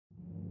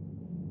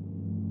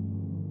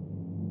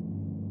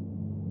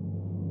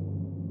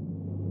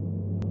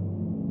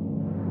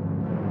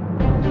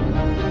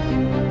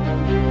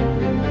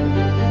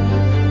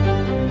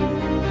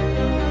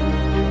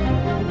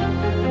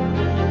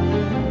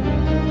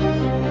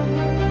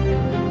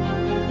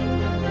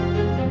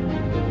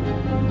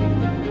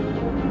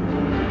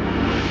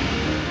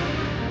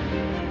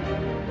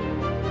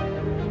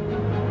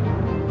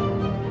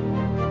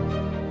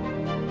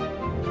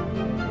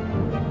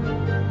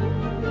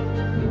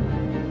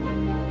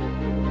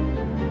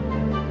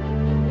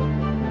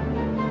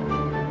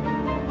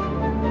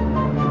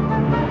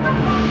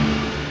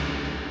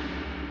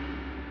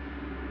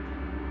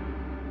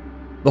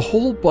The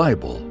whole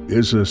Bible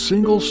is a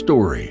single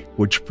story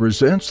which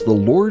presents the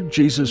Lord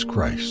Jesus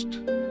Christ.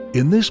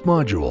 In this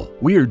module,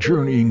 we are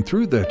journeying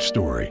through that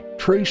story,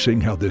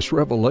 tracing how this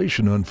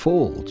revelation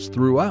unfolds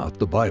throughout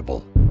the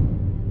Bible.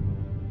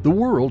 The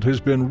world has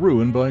been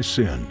ruined by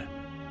sin,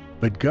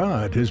 but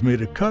God has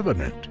made a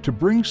covenant to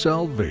bring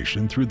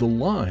salvation through the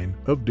line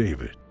of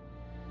David.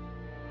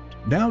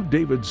 Now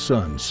David's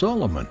son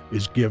Solomon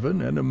is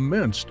given an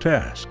immense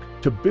task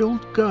to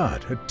build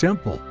God a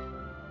temple.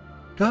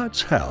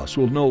 God's house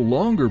will no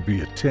longer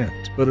be a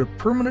tent, but a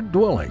permanent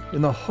dwelling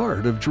in the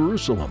heart of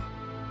Jerusalem.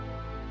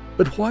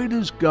 But why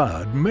does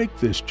God make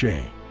this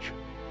change?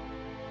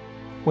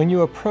 When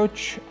you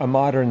approach a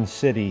modern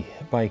city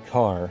by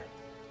car,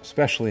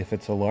 especially if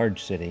it's a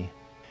large city,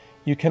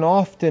 you can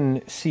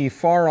often see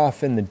far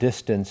off in the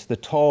distance the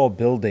tall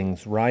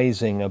buildings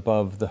rising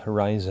above the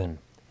horizon.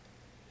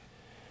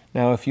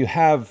 Now, if you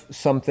have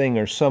something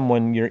or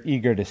someone you're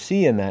eager to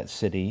see in that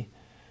city,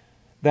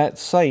 that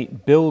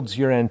sight builds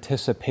your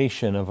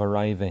anticipation of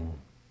arriving.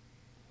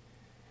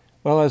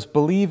 Well, as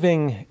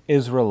believing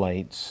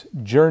Israelites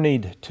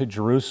journeyed to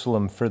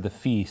Jerusalem for the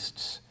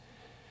feasts,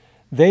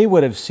 they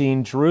would have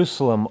seen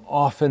Jerusalem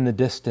off in the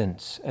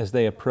distance as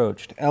they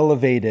approached,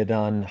 elevated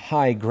on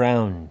high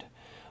ground,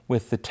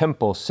 with the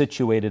temple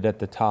situated at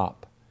the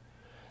top.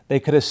 They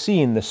could have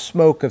seen the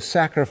smoke of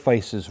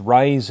sacrifices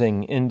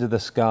rising into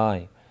the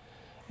sky,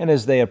 and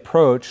as they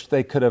approached,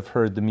 they could have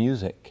heard the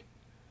music.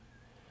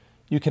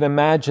 You can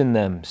imagine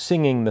them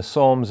singing the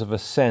Psalms of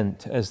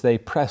Ascent as they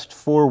pressed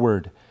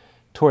forward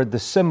toward the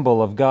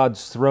symbol of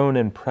God's throne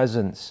and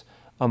presence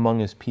among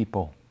His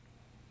people.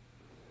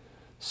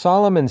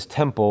 Solomon's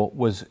temple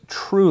was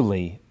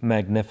truly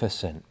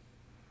magnificent,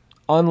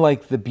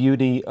 unlike the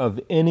beauty of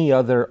any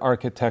other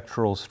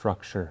architectural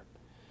structure.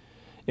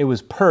 It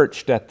was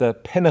perched at the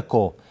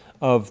pinnacle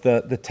of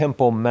the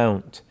Temple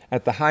Mount,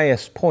 at the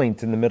highest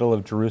point in the middle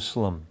of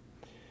Jerusalem.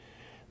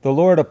 The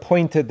Lord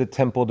appointed the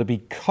temple to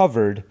be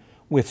covered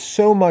with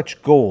so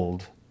much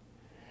gold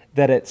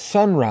that at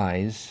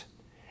sunrise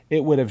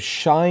it would have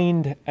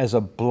shined as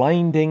a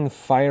blinding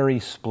fiery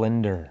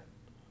splendor,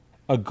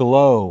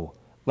 aglow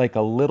like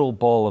a little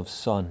ball of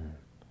sun.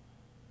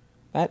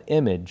 That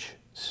image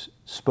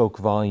spoke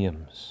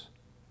volumes.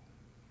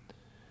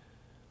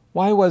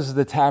 Why was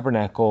the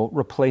tabernacle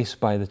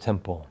replaced by the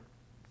temple?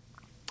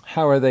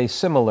 How are they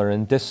similar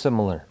and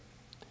dissimilar?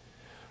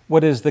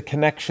 What is the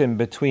connection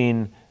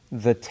between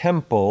the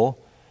temple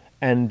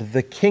and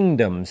the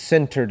kingdom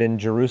centered in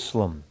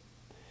Jerusalem?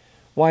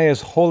 Why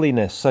is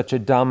holiness such a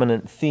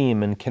dominant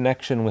theme in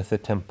connection with the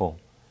temple?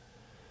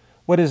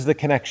 What is the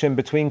connection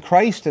between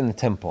Christ and the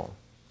temple?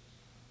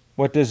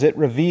 What does it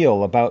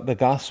reveal about the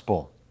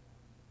gospel?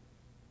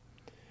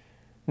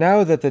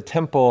 Now that the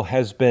temple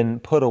has been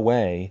put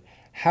away,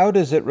 how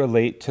does it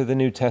relate to the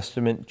New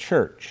Testament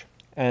church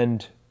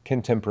and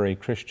contemporary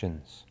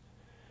Christians?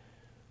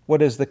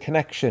 What is the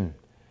connection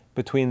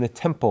between the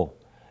temple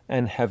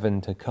and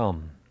heaven to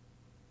come?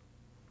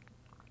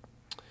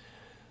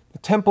 The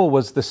temple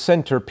was the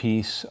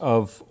centerpiece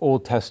of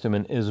Old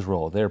Testament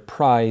Israel, their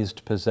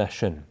prized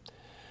possession.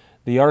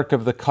 The Ark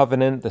of the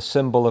Covenant, the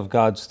symbol of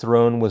God's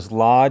throne, was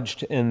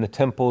lodged in the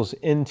temple's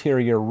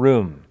interior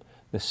room,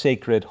 the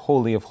sacred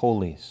Holy of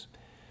Holies.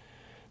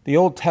 The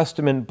Old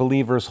Testament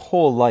believer's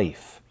whole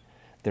life,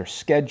 their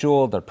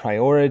schedule, their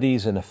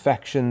priorities and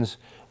affections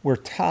were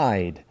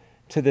tied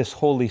to this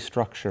holy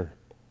structure.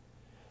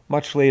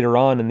 Much later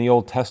on in the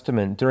Old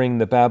Testament, during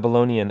the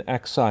Babylonian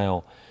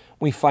exile,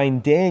 we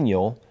find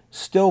Daniel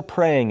still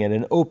praying at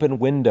an open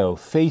window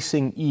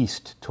facing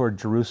east toward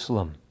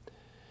Jerusalem.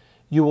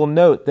 You will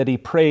note that he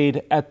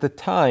prayed at the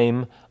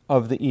time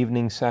of the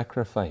evening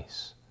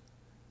sacrifice.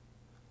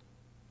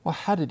 Well,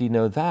 how did he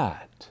know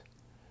that?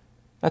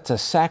 That's a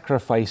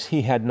sacrifice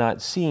he had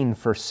not seen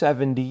for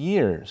 70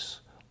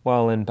 years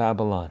while in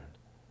Babylon.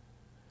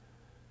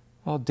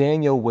 Well,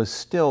 Daniel was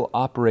still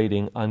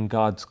operating on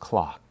God's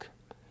clock,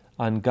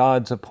 on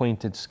God's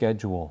appointed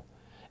schedule,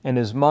 and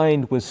his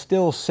mind was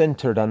still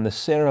centered on the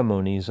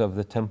ceremonies of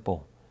the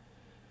temple.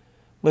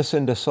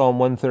 Listen to Psalm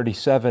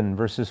 137,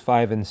 verses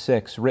 5 and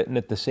 6, written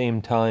at the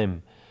same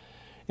time.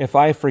 If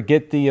I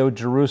forget thee, O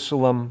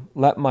Jerusalem,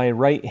 let my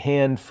right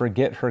hand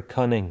forget her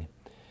cunning.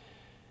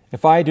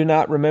 If I do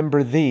not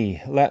remember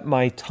thee, let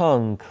my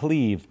tongue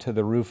cleave to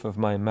the roof of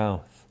my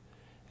mouth.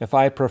 If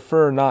I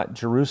prefer not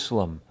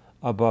Jerusalem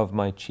above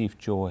my chief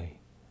joy.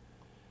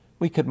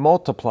 We could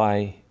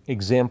multiply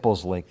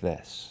examples like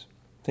this.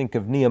 Think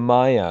of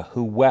Nehemiah,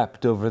 who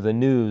wept over the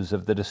news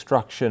of the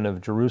destruction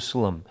of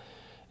Jerusalem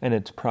and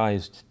its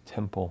prized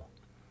temple.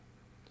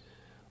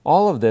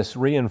 All of this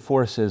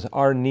reinforces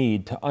our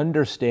need to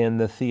understand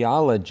the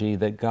theology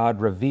that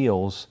God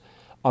reveals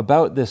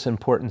about this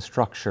important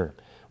structure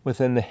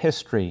within the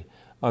history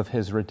of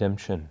His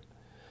redemption.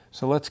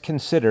 So let's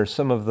consider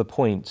some of the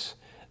points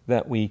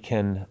that we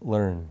can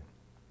learn.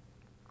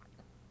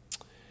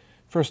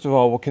 First of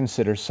all, we'll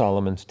consider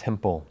Solomon's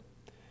temple.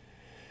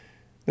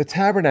 The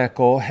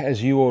tabernacle,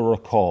 as you will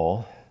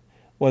recall,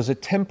 was a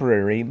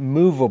temporary,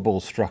 movable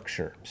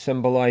structure,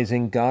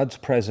 symbolizing God's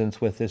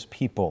presence with his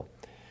people.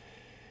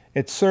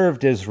 It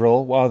served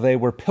Israel while they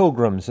were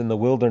pilgrims in the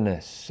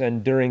wilderness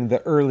and during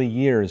the early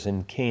years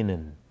in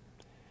Canaan.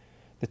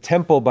 The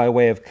temple, by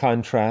way of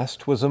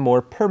contrast, was a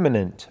more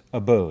permanent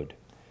abode.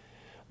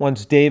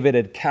 Once David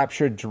had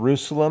captured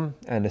Jerusalem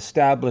and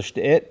established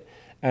it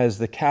as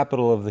the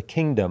capital of the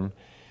kingdom,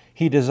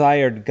 he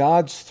desired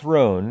God's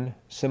throne,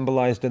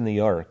 symbolized in the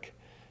ark,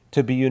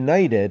 to be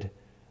united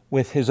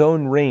with his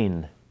own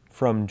reign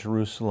from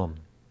Jerusalem.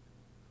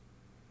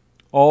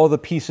 All the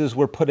pieces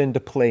were put into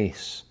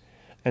place,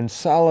 and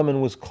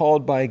Solomon was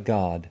called by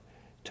God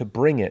to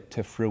bring it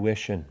to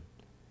fruition.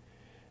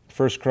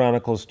 1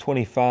 Chronicles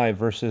 25,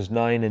 verses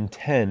 9 and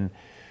 10,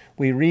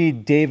 we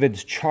read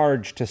David's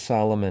charge to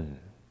Solomon,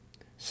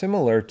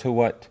 similar to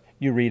what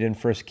you read in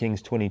 1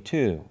 Kings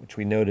 22, which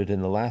we noted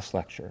in the last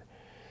lecture.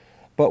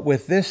 But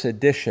with this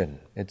addition,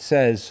 it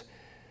says,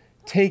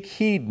 "Take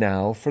heed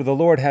now, for the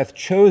Lord hath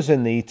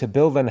chosen thee to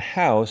build an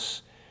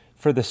house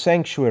for the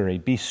sanctuary.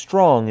 Be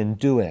strong and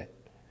do it."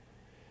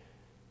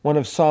 One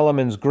of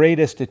Solomon's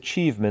greatest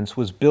achievements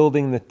was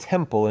building the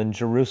temple in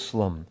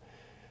Jerusalem,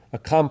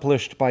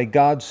 accomplished by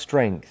God's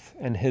strength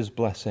and his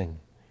blessing.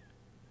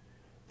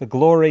 The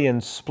glory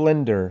and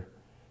splendor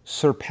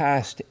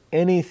surpassed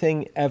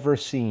anything ever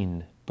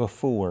seen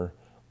before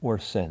or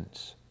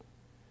since.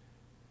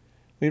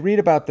 We read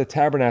about the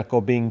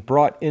tabernacle being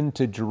brought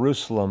into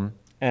Jerusalem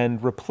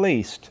and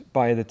replaced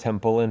by the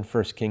temple in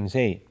 1 Kings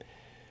 8.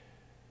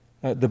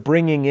 The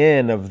bringing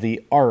in of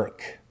the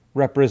ark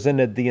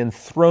represented the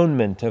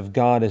enthronement of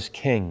God as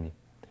king.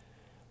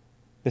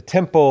 The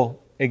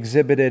temple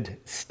exhibited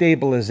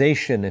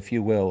stabilization, if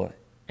you will,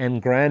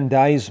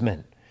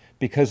 aggrandizement,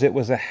 because it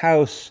was a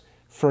house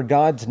for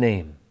God's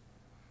name.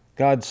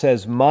 God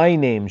says, "My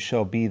name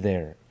shall be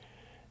there,"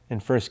 in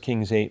 1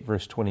 Kings 8,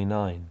 verse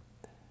 29.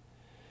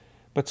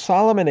 But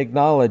Solomon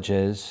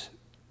acknowledges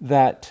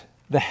that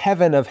the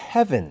heaven of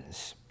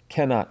heavens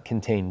cannot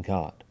contain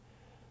God,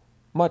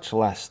 much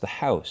less the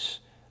house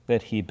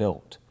that he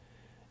built.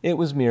 It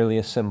was merely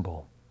a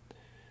symbol.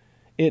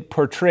 It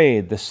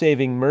portrayed the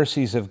saving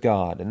mercies of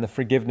God and the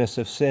forgiveness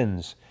of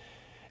sins.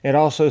 It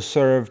also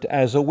served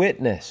as a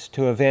witness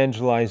to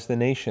evangelize the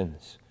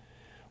nations.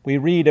 We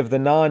read of the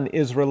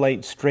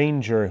non-Israelite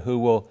stranger who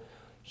will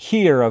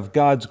hear of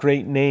God's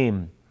great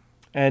name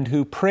and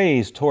who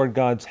prays toward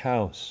God's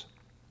house.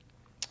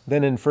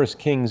 Then in 1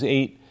 Kings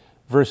 8,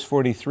 verse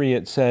 43,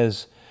 it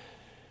says,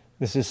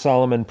 this is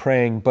Solomon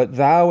praying, "But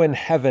thou in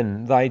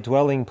heaven thy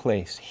dwelling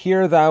place,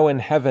 hear thou in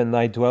heaven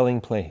thy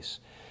dwelling place,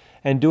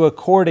 and do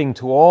according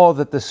to all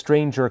that the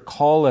stranger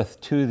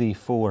calleth to thee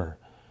for,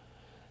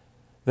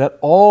 that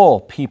all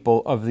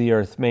people of the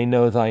earth may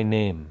know thy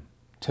name,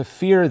 to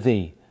fear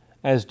thee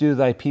as do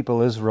thy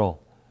people Israel,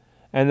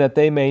 and that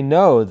they may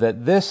know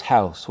that this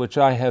house which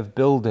I have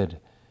builded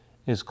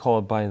is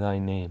called by thy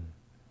name."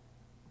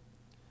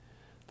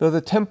 Though the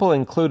temple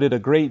included a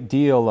great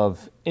deal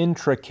of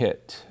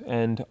intricate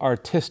and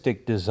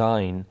artistic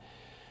design,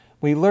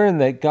 we learn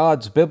that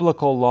God's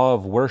biblical law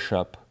of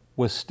worship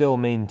was still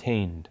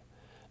maintained.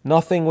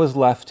 Nothing was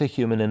left to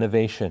human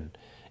innovation.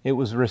 It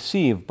was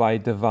received by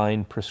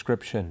divine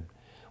prescription.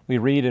 We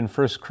read in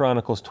 1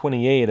 Chronicles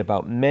 28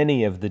 about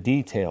many of the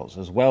details,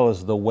 as well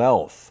as the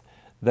wealth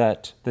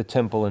that the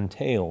temple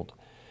entailed.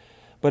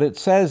 But it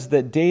says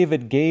that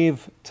David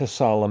gave to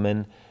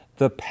Solomon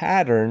the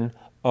pattern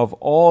of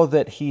all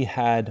that he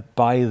had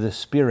by the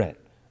Spirit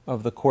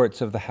of the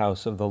courts of the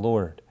house of the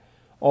Lord.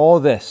 "All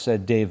this,"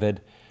 said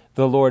David,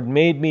 "the Lord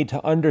made me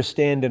to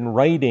understand in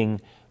writing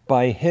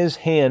by his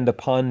hand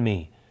upon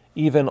me,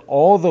 even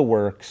all the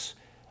works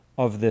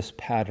of this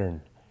pattern."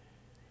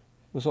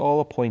 It was all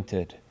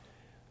appointed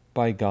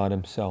by God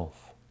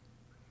himself.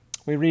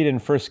 We read in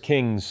 1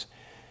 Kings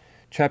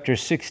chapter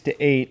 6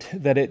 to 8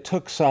 that it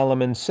took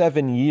Solomon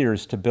 7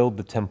 years to build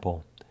the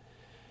temple.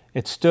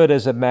 It stood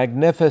as a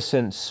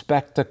magnificent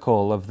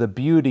spectacle of the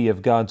beauty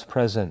of God's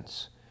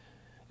presence.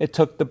 It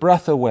took the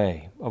breath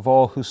away of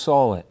all who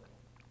saw it.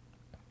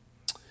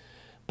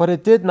 But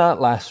it did not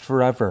last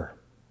forever.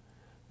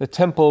 The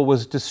temple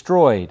was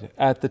destroyed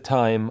at the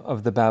time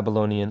of the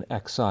Babylonian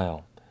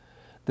exile.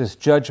 This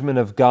judgment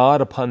of God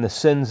upon the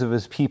sins of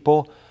his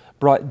people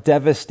brought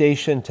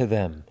devastation to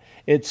them.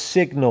 It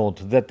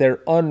signaled that their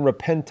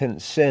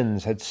unrepentant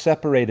sins had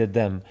separated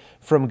them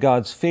from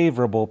God's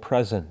favorable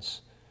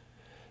presence.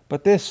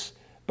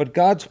 But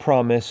God's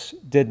promise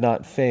did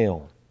not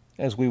fail,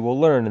 as we will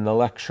learn in the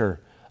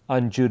lecture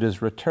on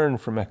Judah's return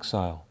from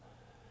exile.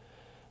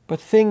 But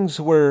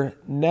things were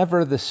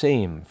never the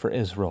same for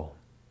Israel.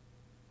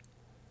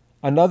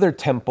 Another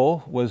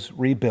temple was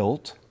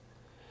rebuilt,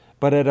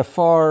 but at a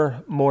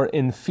far more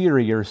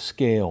inferior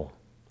scale.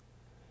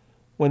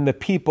 When the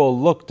people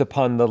looked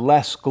upon the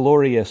less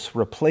glorious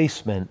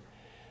replacement,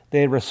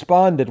 they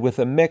responded with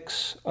a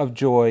mix of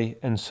joy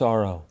and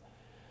sorrow.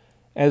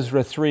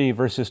 Ezra 3,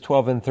 verses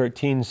 12 and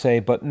 13 say,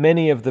 "But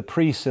many of the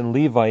priests and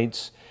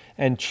Levites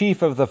and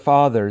chief of the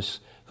fathers,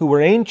 who were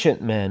ancient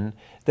men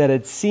that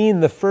had seen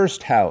the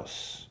first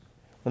house,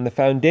 when the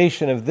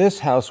foundation of this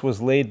house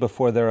was laid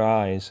before their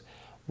eyes,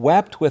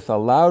 wept with a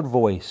loud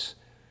voice,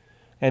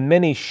 and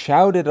many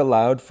shouted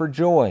aloud for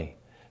joy,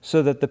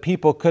 so that the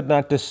people could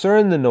not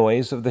discern the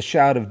noise of the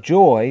shout of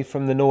joy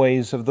from the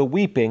noise of the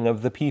weeping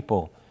of the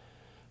people.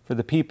 For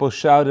the people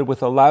shouted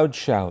with a loud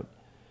shout,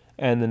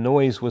 and the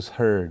noise was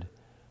heard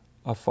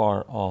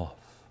afar off.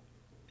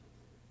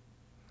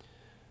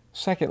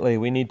 Secondly,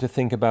 we need to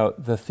think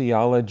about the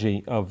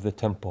theology of the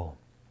temple.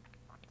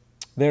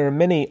 There are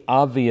many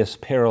obvious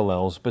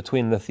parallels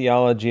between the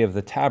theology of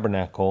the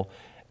tabernacle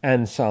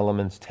and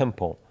Solomon's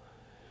temple.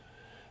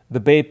 The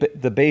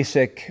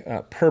basic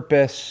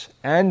purpose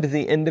and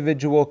the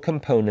individual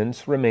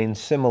components remain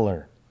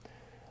similar,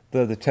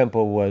 though the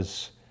temple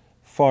was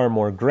far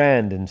more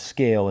grand in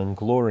scale and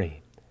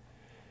glory.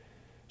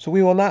 So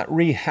we will not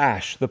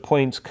rehash the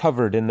points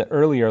covered in the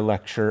earlier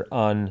lecture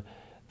on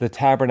the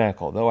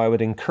tabernacle, though I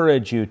would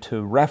encourage you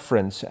to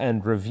reference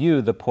and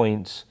review the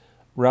points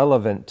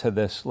relevant to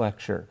this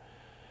lecture.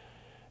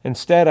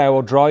 Instead, I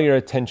will draw your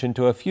attention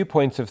to a few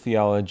points of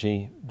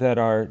theology that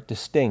are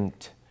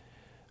distinct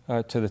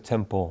to the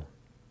temple.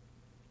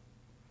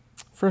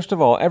 First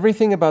of all,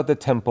 everything about the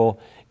temple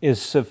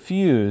is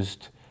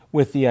suffused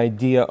with the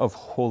idea of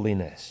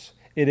holiness.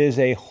 It is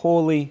a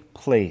holy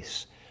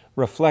place,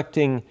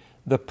 reflecting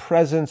the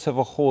presence of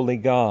a holy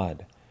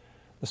God.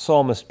 The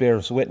psalmist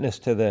bears witness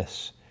to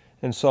this.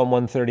 In Psalm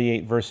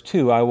 138, verse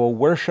 2, I will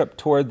worship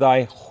toward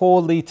thy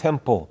holy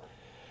temple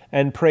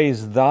and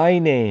praise thy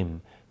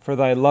name for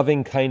thy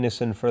loving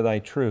kindness and for thy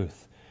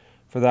truth.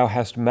 For thou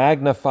hast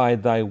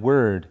magnified thy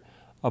word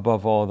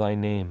above all thy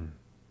name.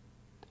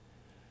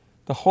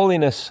 The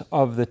holiness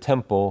of the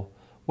temple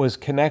was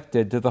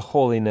connected to the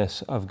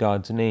holiness of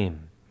God's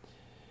name.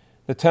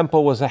 The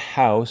temple was a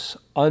house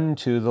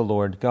unto the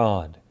Lord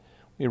God.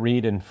 We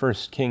read in 1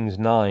 Kings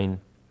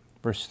 9,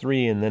 verse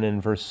 3, and then in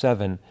verse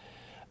 7,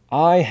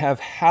 I have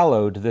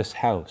hallowed this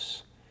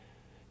house,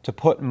 to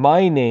put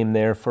my name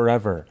there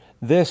forever,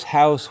 this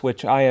house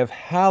which I have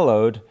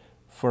hallowed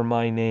for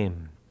my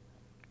name.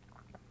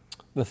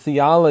 The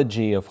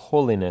theology of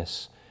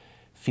holiness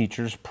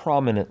features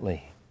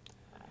prominently.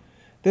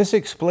 This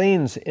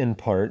explains, in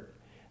part,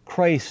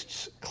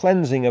 Christ's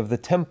cleansing of the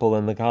temple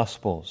in the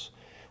Gospels.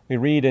 We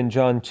read in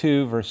John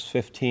 2, verse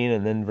 15,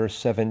 and then verse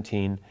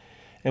 17,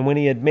 and when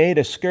he had made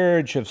a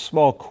scourge of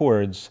small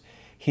cords,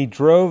 he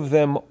drove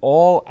them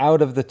all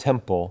out of the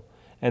temple,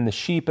 and the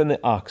sheep and the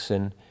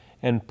oxen,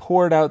 and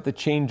poured out the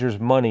changers'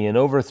 money, and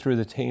overthrew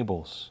the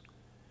tables.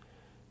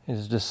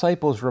 His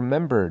disciples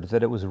remembered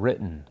that it was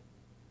written,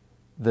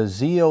 the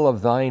zeal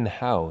of thine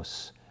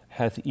house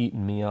hath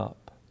eaten me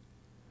up.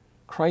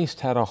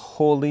 Christ had a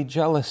holy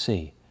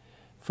jealousy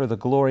for the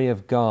glory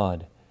of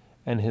God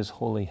and his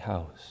holy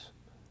house.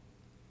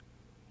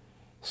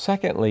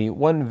 Secondly,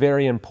 one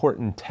very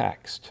important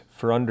text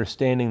for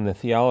understanding the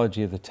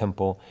theology of the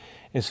temple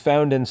is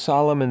found in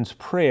Solomon's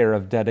prayer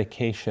of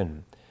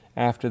dedication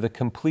after the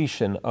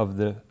completion of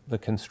the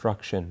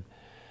construction.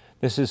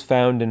 This is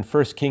found in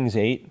 1 Kings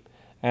 8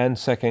 and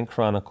 2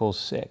 Chronicles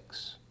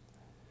 6.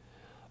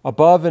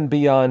 Above and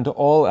beyond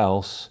all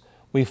else,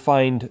 we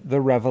find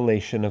the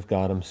revelation of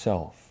God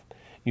himself.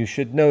 You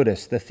should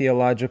notice the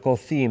theological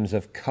themes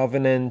of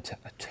covenant,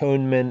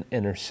 atonement,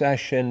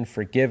 intercession,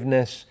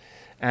 forgiveness,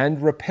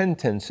 and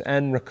repentance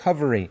and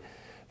recovery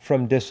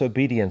from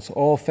disobedience,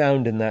 all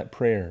found in that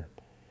prayer.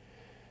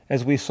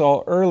 As we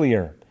saw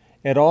earlier,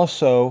 it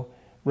also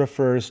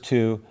refers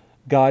to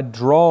God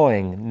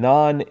drawing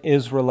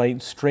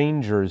non-Israelite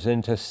strangers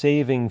into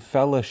saving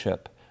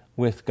fellowship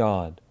with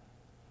God.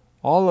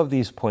 All of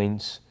these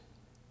points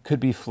could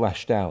be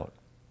fleshed out.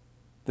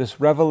 This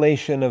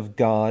revelation of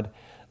God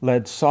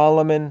led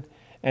Solomon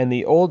and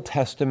the Old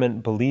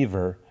Testament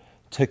believer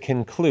to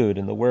conclude,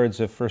 in the words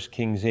of 1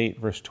 Kings 8,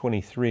 verse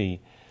 23,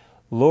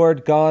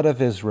 Lord God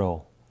of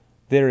Israel,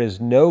 there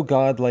is no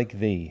God like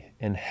thee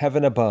in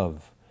heaven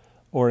above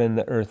or in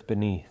the earth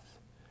beneath,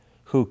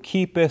 who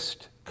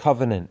keepest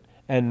covenant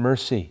and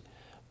mercy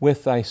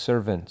with thy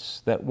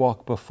servants that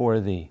walk before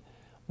thee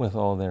with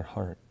all their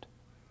heart.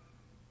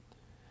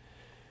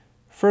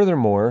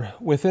 Furthermore,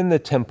 within the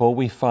temple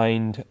we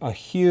find a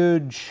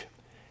huge,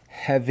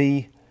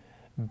 heavy,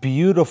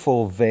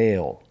 beautiful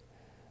veil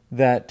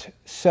that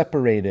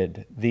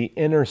separated the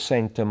inner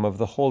sanctum of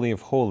the Holy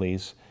of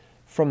Holies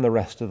from the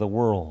rest of the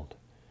world.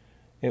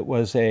 It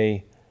was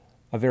a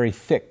very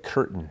thick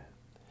curtain.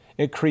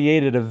 It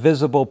created a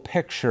visible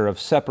picture of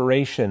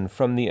separation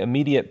from the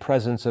immediate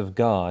presence of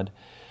God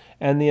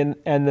and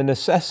the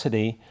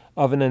necessity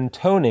of an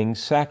atoning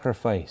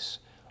sacrifice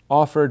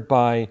offered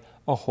by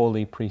a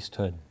holy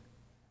priesthood.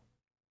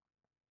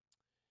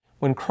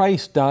 When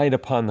Christ died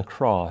upon the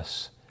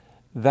cross,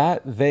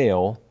 that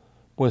veil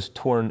was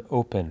torn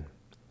open.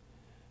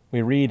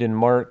 We read in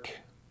Mark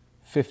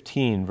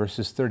 15,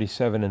 verses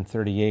 37 and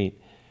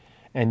 38,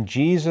 and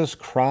Jesus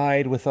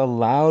cried with a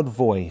loud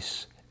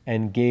voice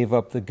and gave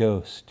up the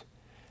ghost,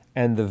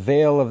 and the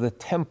veil of the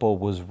temple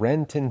was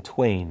rent in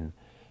twain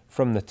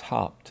from the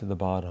top to the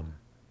bottom.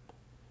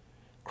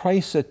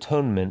 Christ's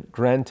atonement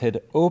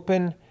granted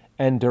open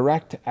and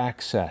direct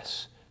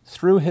access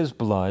through his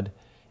blood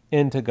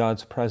into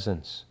God's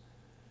presence.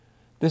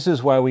 This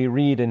is why we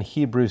read in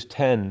Hebrews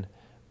 10,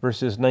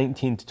 verses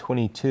 19 to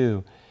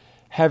 22,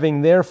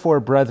 "Having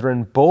therefore,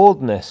 brethren,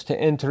 boldness to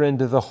enter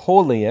into the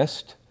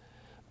holiest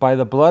by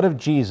the blood of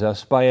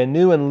Jesus, by a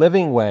new and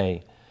living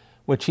way,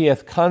 which he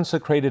hath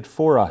consecrated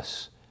for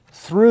us,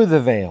 through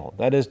the veil,"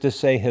 that is to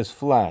say, his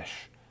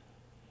flesh.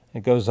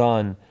 It goes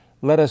on,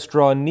 "Let us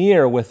draw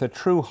near with a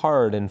true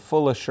heart and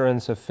full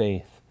assurance of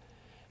faith,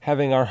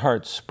 having our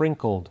hearts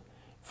sprinkled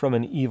from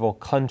an evil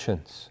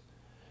conscience,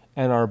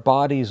 and our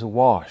bodies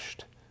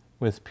washed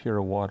with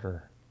pure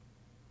water."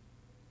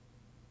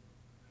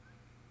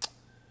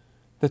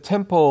 The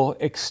temple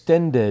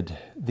extended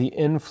the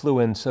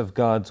influence of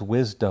God's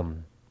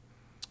wisdom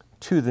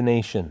to the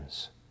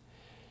nations.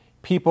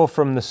 People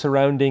from the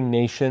surrounding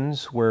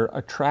nations were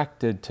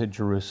attracted to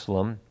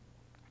Jerusalem,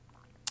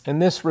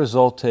 and this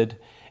resulted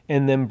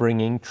in them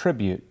bringing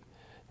tribute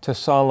to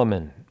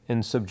Solomon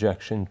in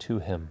subjection to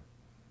him.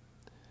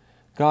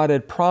 God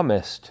had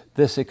promised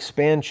this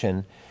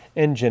expansion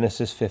in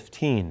Genesis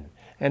 15,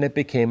 and it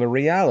became a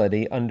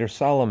reality under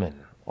Solomon,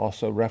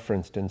 also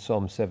referenced in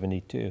Psalm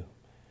 72.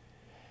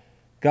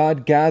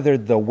 God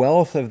gathered the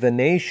wealth of the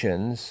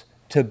nations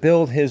to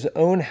build his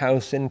own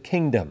house and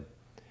kingdom,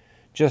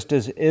 just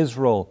as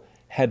Israel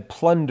had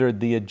plundered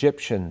the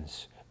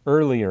Egyptians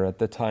earlier at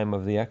the time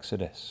of the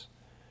Exodus.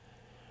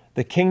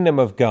 The kingdom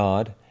of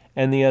God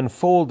and the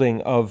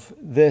unfolding of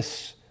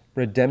this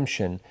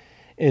redemption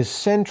is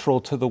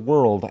central to the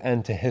world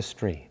and to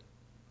history.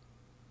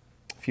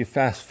 If you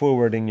fast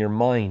forward in your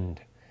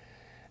mind,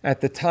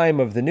 at the time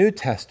of the New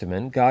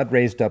Testament, God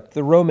raised up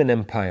the Roman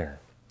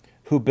Empire,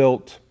 who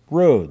built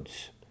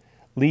roads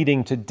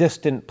leading to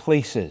distant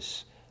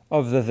places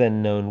of the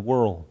then known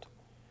world.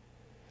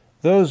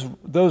 Those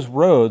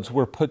roads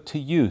were put to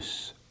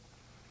use.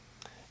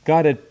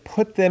 God had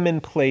put them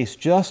in place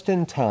just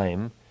in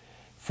time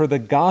for the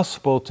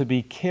gospel to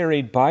be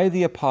carried by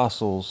the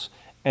apostles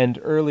and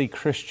early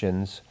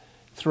Christians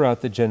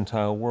throughout the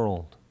Gentile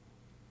world.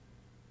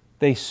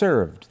 They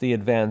served the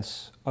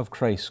advance of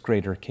Christ's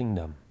greater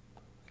kingdom,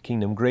 a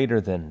kingdom greater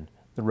than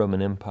the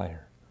Roman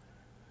Empire.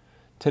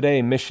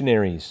 Today,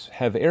 missionaries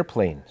have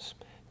airplanes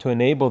to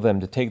enable them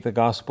to take the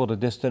gospel to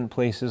distant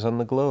places on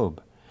the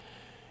globe.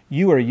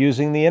 You are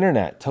using the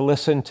internet to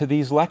listen to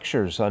these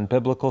lectures on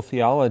biblical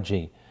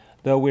theology,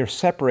 though we're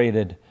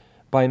separated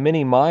by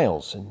many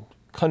miles and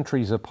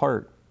countries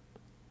apart.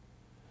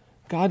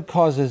 God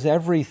causes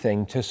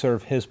everything to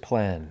serve his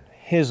plan,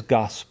 his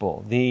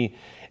gospel, the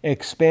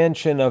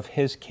expansion of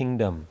his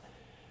kingdom.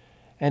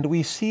 And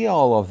we see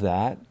all of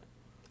that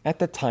at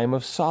the time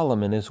of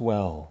Solomon as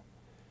well,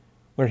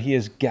 where he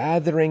is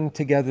gathering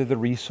together the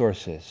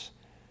resources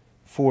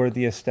for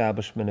the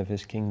establishment of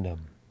his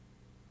kingdom.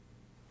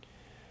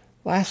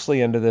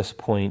 Lastly, under this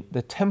point,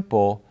 the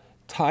temple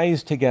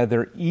ties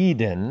together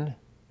Eden,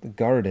 the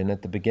garden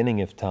at the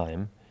beginning of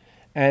time,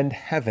 and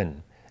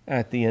heaven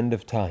at the end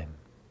of time.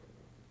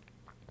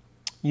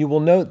 You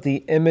will note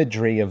the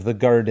imagery of the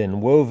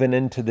garden woven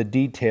into the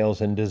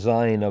details and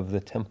design of the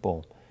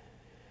temple.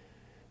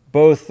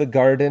 Both the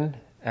garden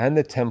and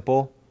the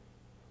temple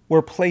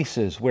were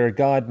places where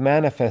God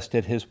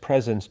manifested his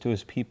presence to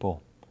his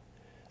people.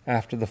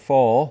 After the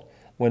fall,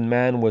 when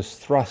man was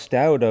thrust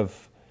out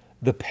of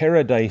the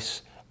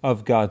paradise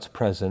of God's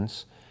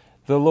presence,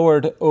 the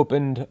Lord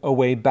opened a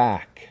way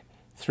back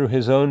through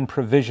his own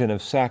provision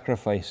of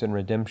sacrifice and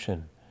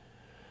redemption.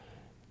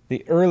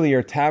 The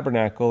earlier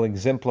tabernacle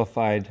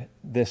exemplified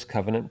this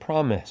covenant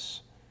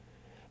promise,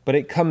 but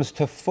it comes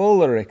to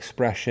fuller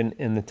expression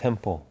in the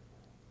temple.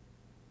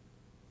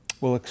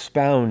 We'll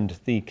expound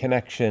the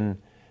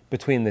connection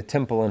between the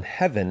temple and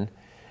heaven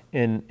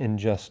in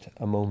just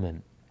a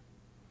moment.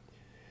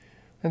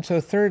 And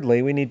so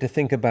thirdly, we need to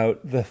think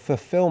about the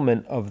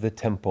fulfillment of the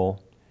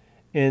temple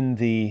in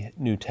the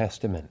New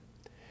Testament.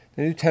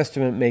 The New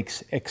Testament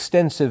makes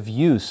extensive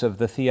use of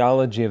the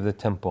theology of the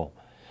temple.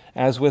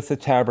 As with the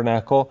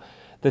tabernacle,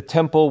 the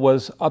temple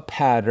was a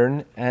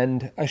pattern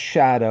and a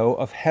shadow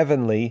of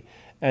heavenly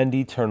and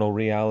eternal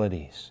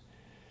realities.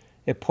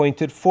 It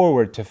pointed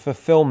forward to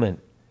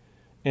fulfillment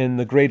in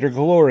the greater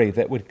glory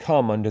that would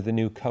come under the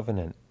new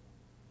covenant.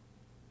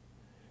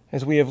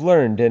 As we have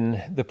learned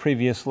in the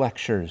previous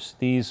lectures,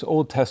 these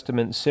Old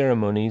Testament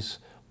ceremonies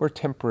were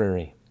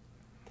temporary.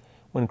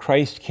 When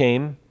Christ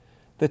came,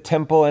 the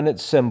temple and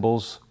its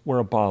symbols were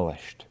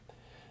abolished,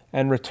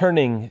 and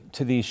returning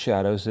to these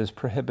shadows is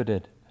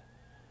prohibited.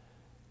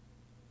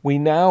 We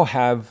now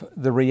have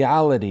the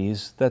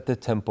realities that the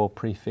temple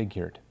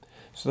prefigured.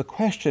 So the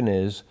question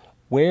is,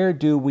 where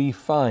do we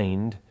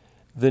find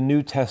the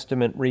New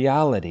Testament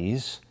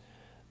realities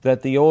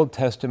that the Old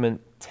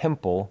Testament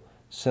temple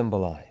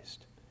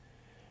symbolized?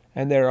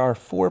 And there are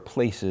 4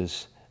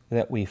 places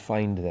that we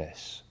find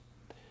this.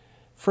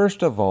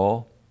 First of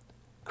all,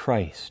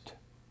 Christ.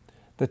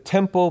 The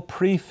temple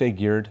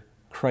prefigured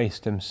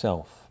Christ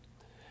himself.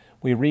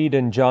 We read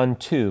in John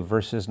 2,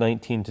 verses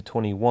 19 to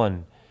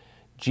 21,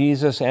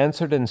 Jesus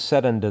answered and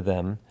said unto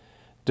them,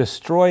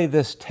 destroy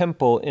this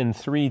temple in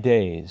 3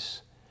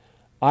 days,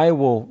 I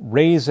will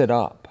raise it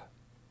up,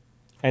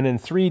 and in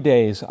 3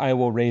 days I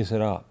will raise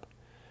it up.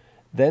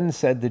 Then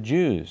said the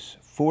Jews,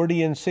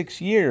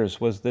 46 years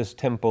was this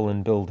temple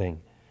in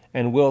building,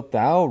 and wilt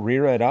thou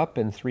rear it up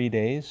in 3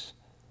 days?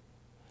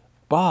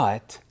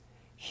 But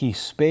he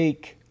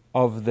spake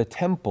of the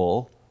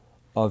temple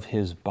of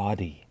his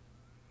body.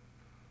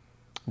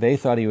 They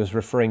thought he was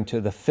referring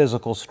to the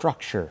physical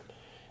structure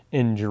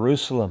in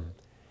Jerusalem.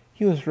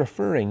 He was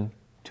referring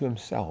to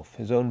himself,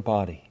 his own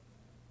body.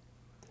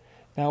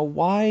 Now,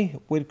 why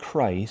would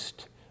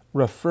Christ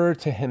refer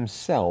to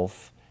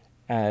himself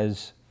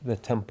as the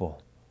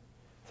temple?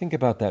 Think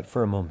about that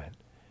for a moment.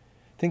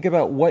 Think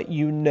about what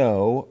you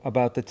know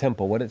about the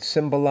temple, what it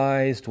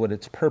symbolized, what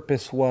its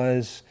purpose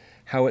was,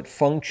 how it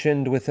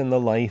functioned within the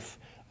life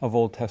of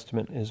Old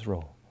Testament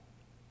Israel.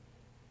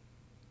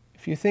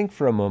 If you think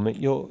for a moment,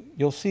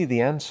 you'll see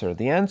the answer.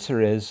 The answer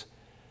is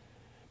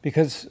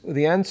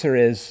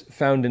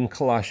found in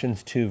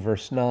Colossians 2,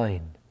 verse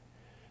 9.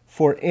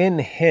 For in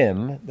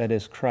him, that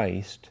is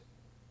Christ,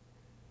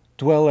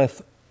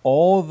 dwelleth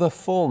all the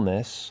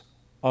fullness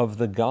of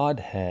the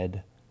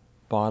Godhead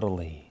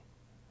bodily.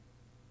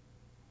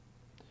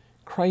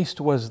 Christ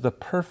was the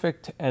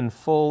perfect and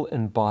full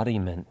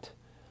embodiment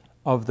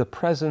of the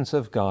presence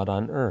of God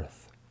on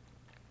earth.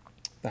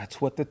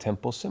 That's what the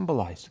temple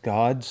symbolized,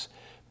 God's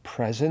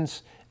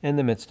presence in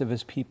the midst of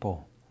his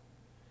people.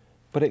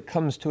 But it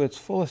comes to its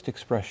fullest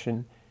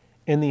expression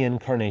in the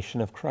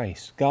incarnation of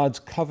Christ. God's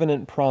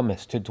covenant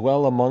promise to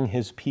dwell among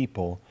his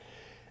people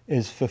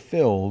is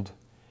fulfilled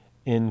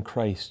in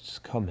Christ's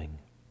coming.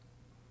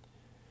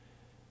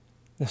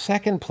 The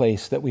second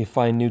place that we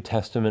find New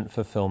Testament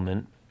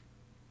fulfillment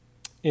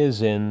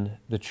is in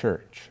the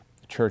church.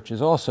 The church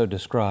is also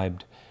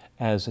described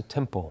as a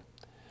temple.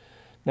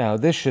 Now,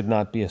 this should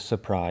not be a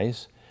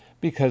surprise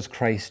because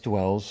Christ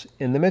dwells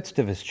in the midst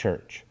of his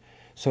church.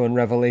 So in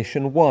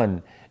Revelation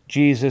 1,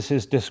 Jesus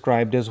is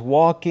described as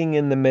walking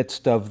in the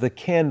midst of the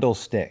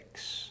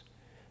candlesticks,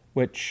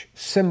 which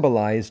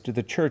symbolized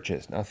the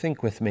churches. Now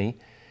think with me,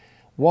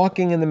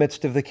 walking in the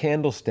midst of the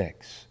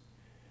candlesticks.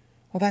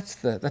 Well,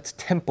 that's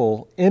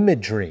temple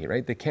imagery,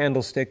 right? The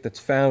candlestick that's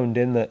found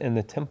in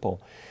the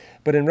temple.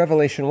 But in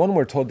Revelation 1,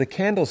 we're told the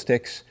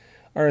candlesticks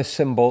are a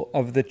symbol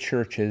of the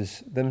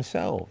churches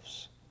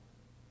themselves.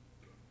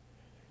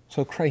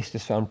 So Christ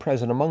is found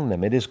present among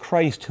them. It is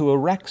Christ who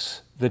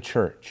erects the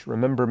church.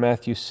 Remember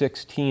Matthew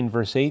 16,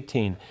 verse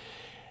 18.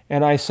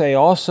 And I say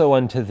also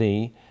unto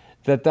thee,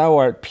 that thou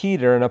art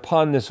Peter, and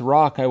upon this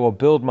rock I will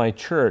build my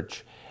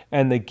church,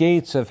 and the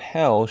gates of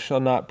hell shall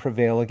not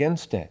prevail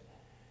against it.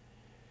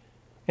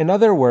 In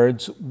other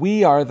words,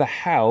 we are the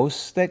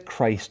house that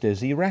Christ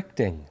is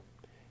erecting.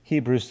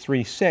 Hebrews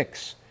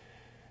 3:6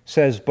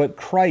 says, but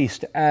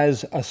Christ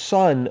as a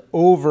son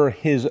over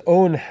his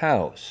own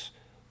house,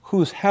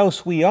 whose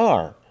house we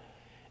are,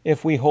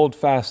 if we hold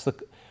fast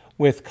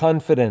with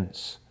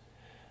confidence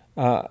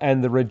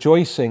and the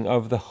rejoicing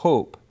of the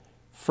hope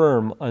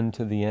firm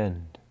unto the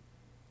end.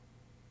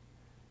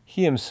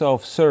 He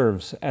himself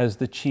serves as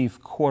the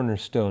chief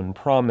cornerstone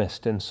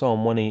promised in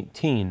Psalm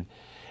 118,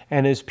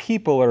 and his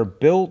people are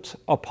built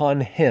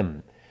upon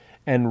him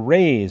and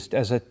raised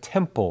as a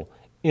temple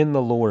in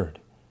the Lord.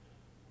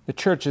 The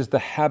church is the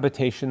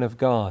habitation of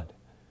God.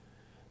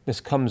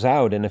 This comes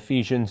out in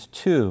Ephesians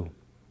 2,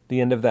 the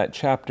end of that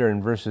chapter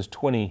in verses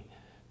 20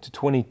 to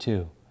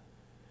 22.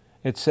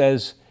 It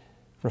says,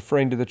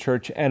 referring to the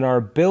church, and are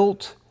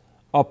built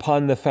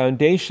upon the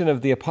foundation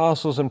of the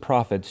apostles and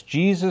prophets,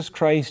 Jesus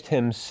Christ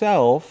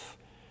himself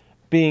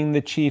being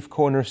the chief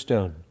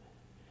cornerstone,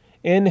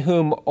 in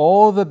whom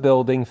all the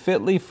building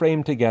fitly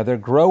framed together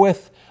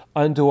groweth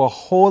unto a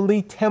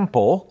holy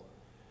temple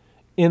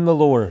in the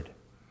Lord,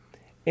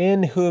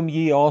 in whom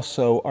ye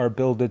also are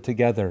builded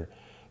together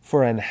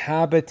for an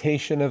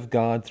habitation of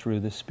God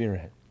through the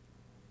Spirit.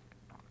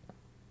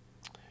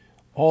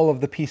 All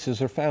of the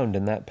pieces are found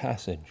in that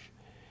passage.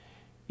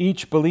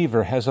 Each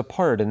believer has a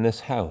part in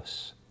this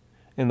house.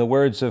 In the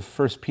words of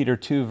 1 Peter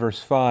 2,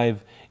 verse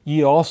 5,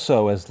 ye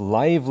also as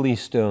lively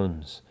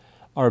stones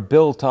are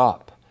built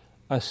up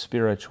a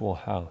spiritual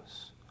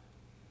house.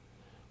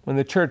 When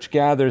the church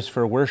gathers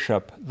for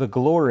worship, the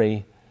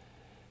glory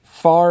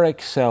far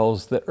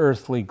excels the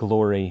earthly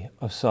glory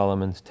of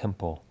Solomon's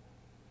temple,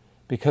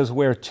 because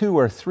where 2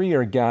 or 3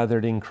 are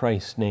gathered in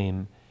Christ's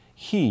name,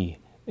 he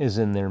is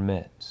in their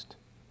midst.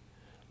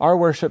 Our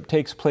worship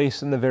takes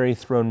place in the very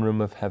throne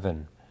room of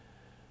heaven.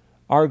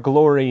 Our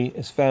glory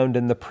is found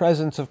in the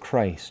presence of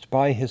Christ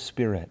by his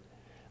Spirit,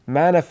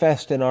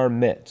 manifest in our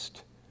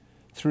midst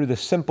through the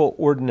simple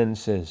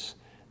ordinances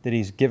that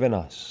he's given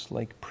us,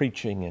 like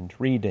preaching and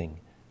reading,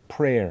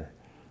 prayer,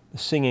 the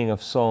singing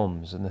of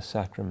psalms and the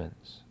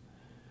sacraments.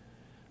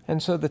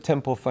 And so the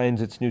temple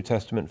finds its New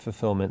Testament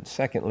fulfillment,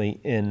 secondly,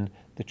 in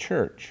the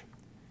church.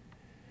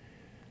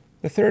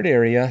 The third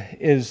area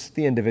is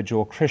the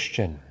individual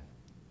Christian.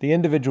 The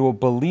individual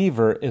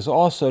believer is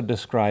also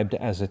described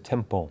as a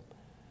temple.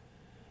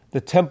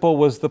 The temple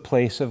was the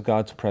place of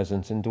God's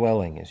presence and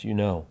dwelling, as you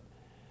know.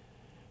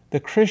 the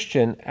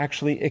Christian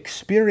actually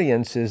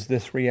experiences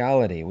this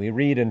reality. We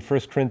read in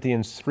 1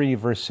 Corinthians 3,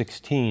 verse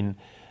 16,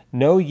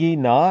 "Know ye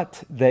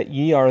not that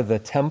ye are the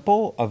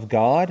temple of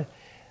God,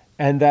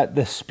 and that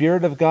the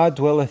Spirit of God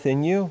dwelleth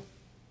in you?"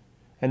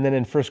 And then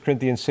in 1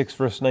 Corinthians 6,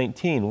 verse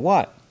 19,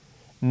 what?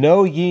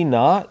 "Know ye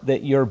not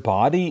that your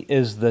body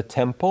is the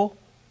temple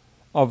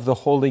of the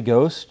Holy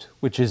Ghost,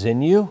 which is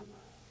in you,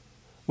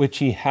 which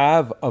ye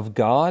have of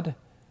God,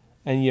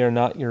 and ye are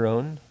not your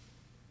own?"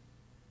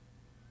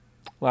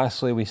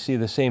 Lastly, we see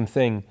the same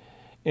thing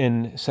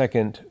in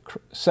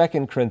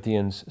 2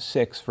 Corinthians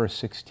 6, verse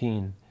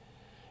 16.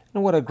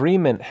 "And what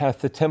agreement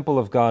hath the temple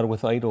of God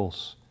with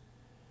idols?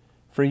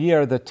 For ye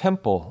are the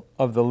temple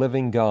of the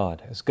living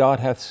God, as God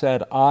hath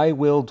said, I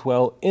will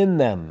dwell in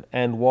them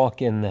and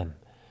walk in them,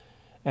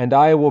 and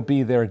I will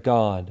be their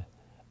God,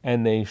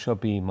 and they shall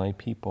be my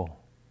people."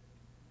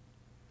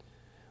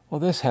 Well,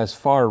 this has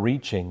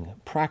far-reaching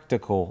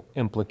practical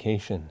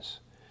implications.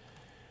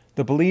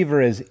 The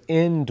believer is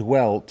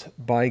indwelt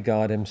by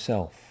God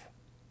himself.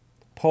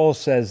 Paul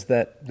says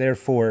that,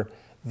 therefore,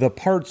 the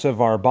parts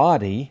of our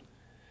body,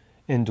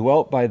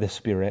 indwelt by the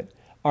Spirit,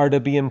 are to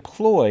be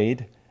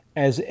employed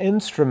as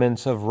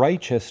instruments of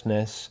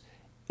righteousness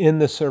in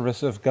the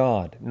service of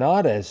God,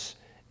 not as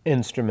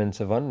instruments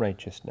of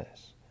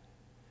unrighteousness.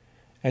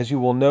 As you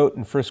will note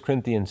in 1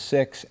 Corinthians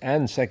 6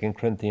 and 2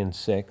 Corinthians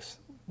 6,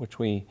 which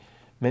we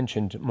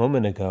mentioned a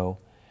moment ago,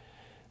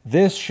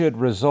 this should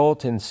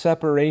result in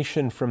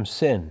separation from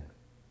sin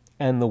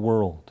and the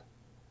world,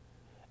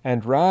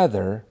 and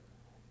rather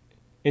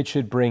it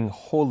should bring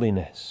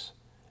holiness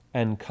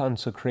and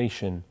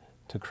consecration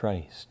to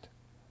Christ.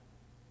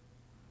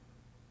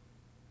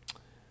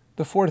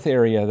 The fourth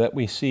area that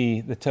we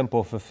see the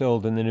temple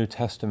fulfilled in the New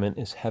Testament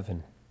is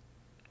heaven.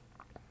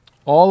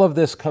 All of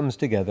this comes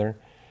together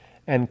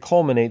and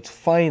culminates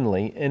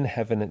finally in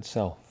heaven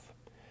itself.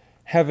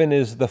 Heaven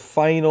is the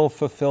final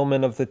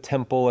fulfillment of the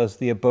temple as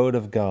the abode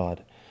of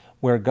God,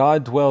 where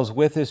God dwells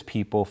with his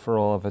people for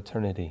all of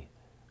eternity.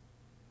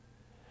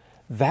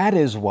 That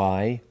is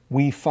why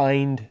we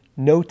find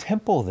no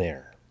temple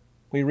there.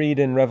 We read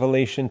in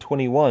Revelation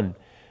 21,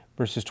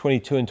 verses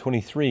 22 and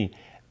 23,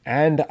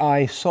 "And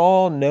I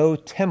saw no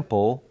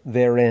temple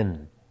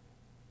therein.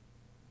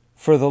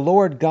 For the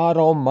Lord God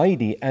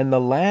Almighty and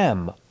the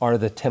Lamb are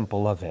the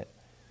temple of it.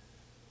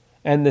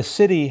 And the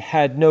city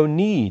had no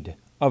need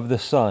of the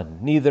sun,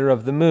 neither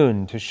of the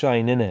moon to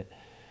shine in it.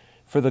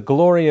 For the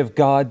glory of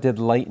God did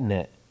lighten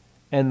it,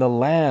 and the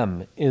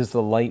Lamb is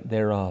the light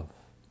thereof."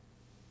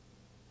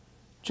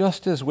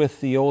 Just as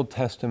with the Old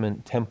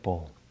Testament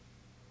temple,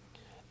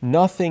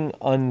 nothing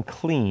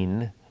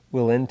unclean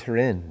will enter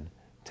in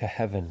to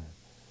heaven,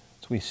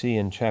 as we see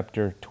in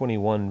chapter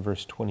 21,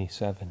 verse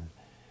 27.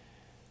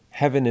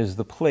 Heaven is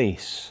the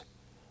place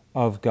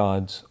of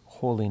God's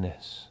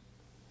holiness.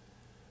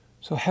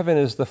 So heaven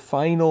is the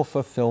final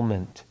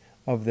fulfillment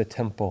of the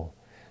temple.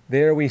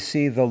 There we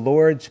see the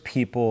Lord's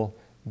people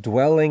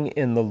dwelling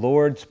in the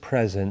Lord's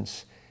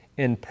presence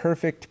in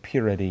perfect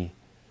purity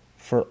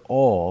for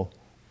all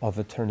of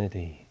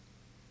eternity.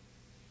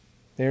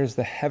 There's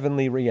the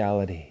heavenly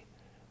reality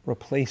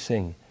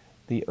replacing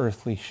the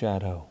earthly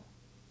shadow.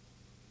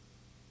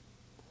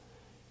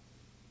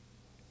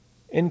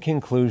 In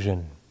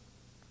conclusion,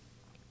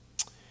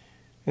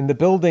 in the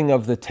building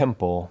of the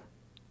temple,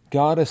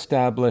 God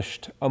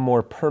established a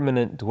more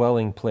permanent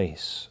dwelling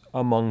place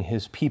among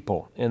his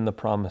people in the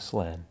Promised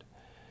Land,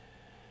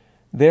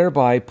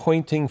 thereby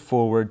pointing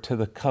forward to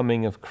the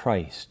coming of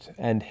Christ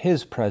and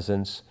his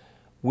presence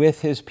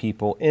with his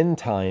people in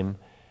time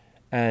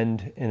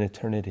and in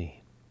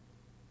eternity.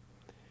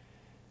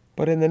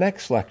 But in the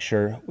next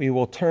lecture, we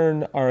will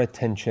turn our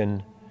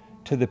attention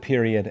to the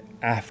period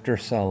after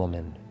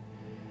Solomon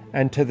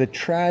and to the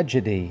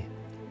tragedy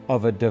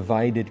of a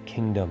divided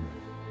kingdom,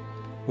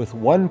 with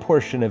one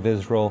portion of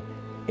Israel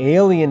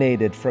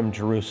alienated from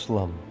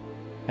Jerusalem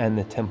and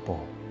the temple,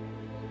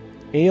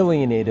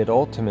 alienated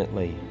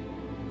ultimately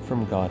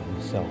from God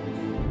himself.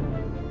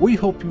 We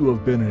hope you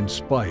have been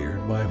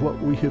inspired by what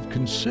we have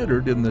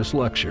considered in this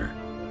lecture.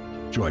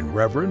 Join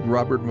Reverend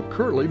Robert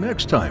McCurley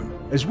next time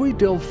as we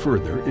delve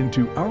further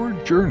into our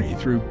journey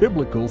through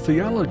biblical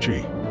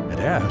theology and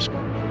ask,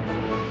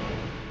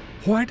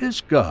 why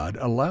does God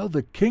allow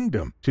the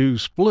kingdom to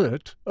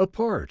split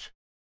apart?